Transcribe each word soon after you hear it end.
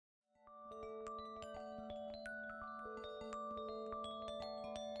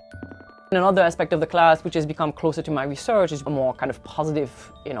And another aspect of the class, which has become closer to my research, is a more kind of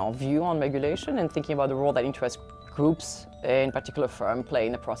positive, view on regulation and thinking about the role that interest groups, in particular firms, play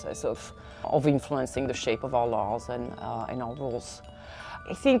in the process of influencing the shape of our laws and our rules.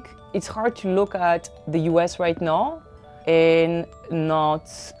 I think it's hard to look at the US right now and not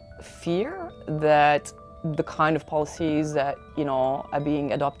fear that the kind of policies that are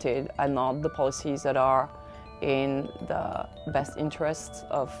being adopted are not the policies that are in the best interests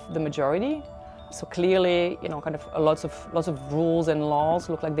of the majority. So clearly, kind of lots of rules and laws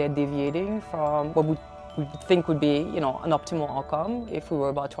look like they're deviating from what we think would be, an optimal outcome if we were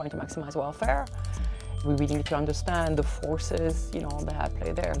about trying to maximize welfare. We really need to understand the forces, that are at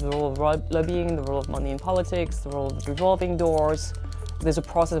play there. The role of lobbying, the role of money in politics, the role of revolving doors. There's a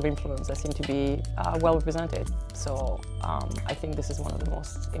process of influence that seems to be well represented. So I think this is one of the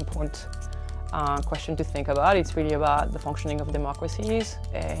most important questions to think about. It's really about the functioning of democracies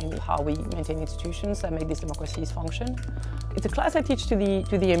and how we maintain institutions that make these democracies function. It's a class I teach to the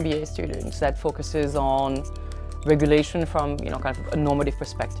MBA students that focuses on regulation from kind of a normative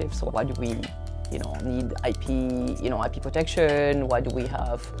perspective. So why do we need IP protection? Why do we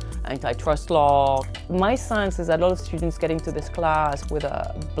have antitrust law? My sense is that a lot of students get into this class with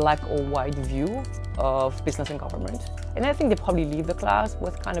a black or white view of business and government. And I think they probably leave the class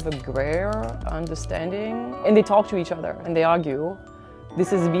with kind of a grayer understanding. And they talk to each other and they argue. This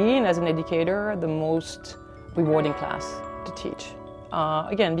has been, as an educator, the most rewarding class to teach.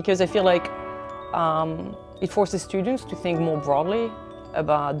 Again, because I feel like it forces students to think more broadly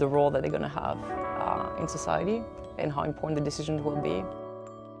about the role that they're going to have in society and how important the decisions will be.